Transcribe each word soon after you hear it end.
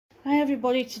Hi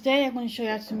everybody, today I'm going to show you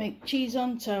how to make cheese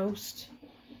on toast.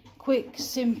 Quick,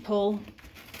 simple,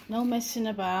 no messing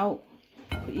about.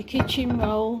 Put your kitchen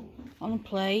roll on a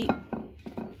plate,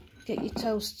 get your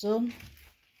toast done.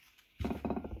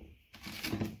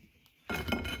 Put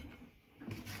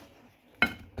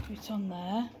it on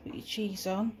there, put your cheese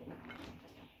on.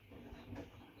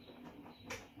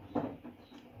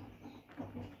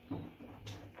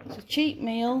 It's a cheap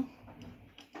meal.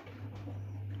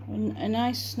 A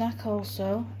nice snack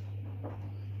also.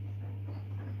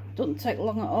 Doesn't take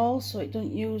long at all, so it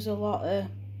don't use a lot of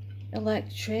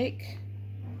electric.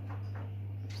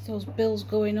 Those bills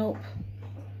going up,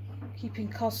 keeping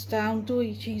costs down. Do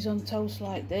your cheese on toast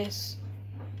like this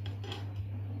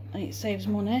and it saves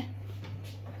money.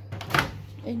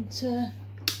 Into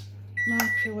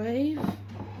microwave.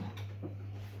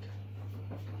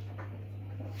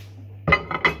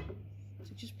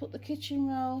 So just put the kitchen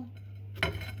roll,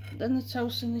 then the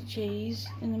toast and the cheese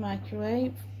in the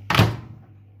microwave.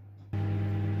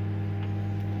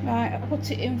 Right, I put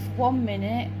it in for 1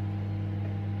 minute.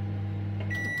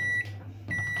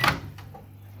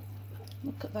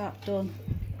 Look at that, done.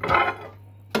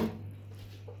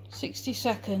 60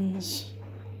 seconds.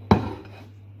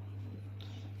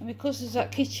 And because there's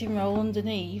that kitchen roll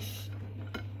underneath,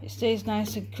 it stays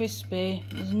nice and crispy.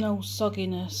 There's no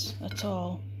sogginess at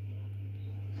all.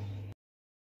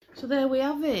 So there we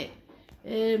have it.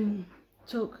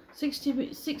 Took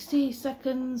 60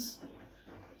 seconds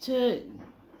to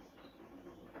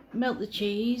melt the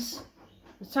cheese.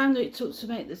 The time that it took to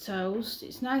make the toast.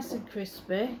 It's nice and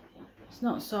crispy. It's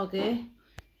not soggy.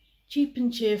 Cheap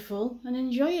and cheerful, and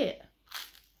enjoy it.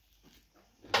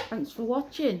 Thanks for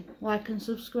watching. Like and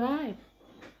subscribe.